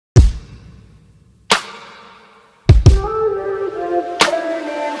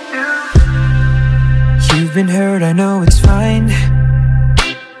been hurt, I know it's fine.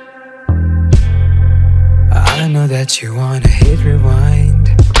 I know that you wanna hit rewind.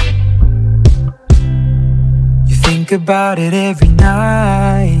 You think about it every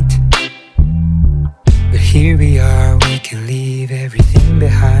night, but here we are, we can leave everything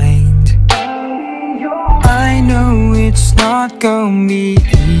behind. I know it's not gonna be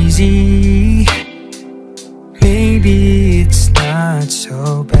easy. Maybe it's not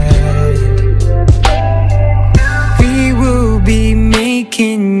so bad. We will be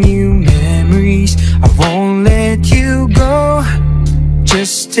making new memories. I won't let you go.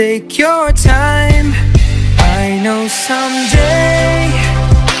 Just take your time. I know someday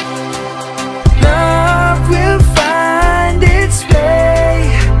love will find its way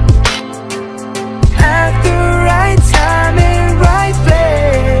at the right time and right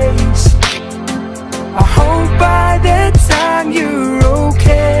place. I hope by that time you're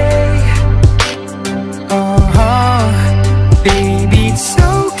okay. Oh, baby, it's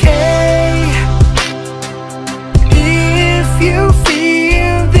okay if you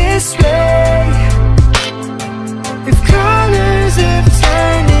feel this way. If colors have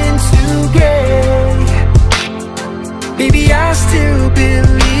turned into gray, baby, I still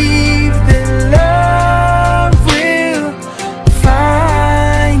believe that love will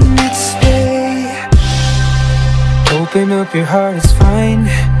find its way. Open up your heart, it's fine.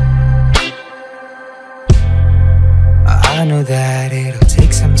 I know that it'll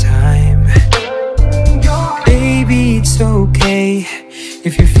take some time. Baby, it's okay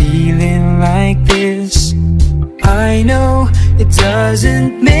if you're feeling like this. I know it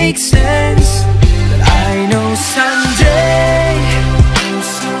doesn't make sense.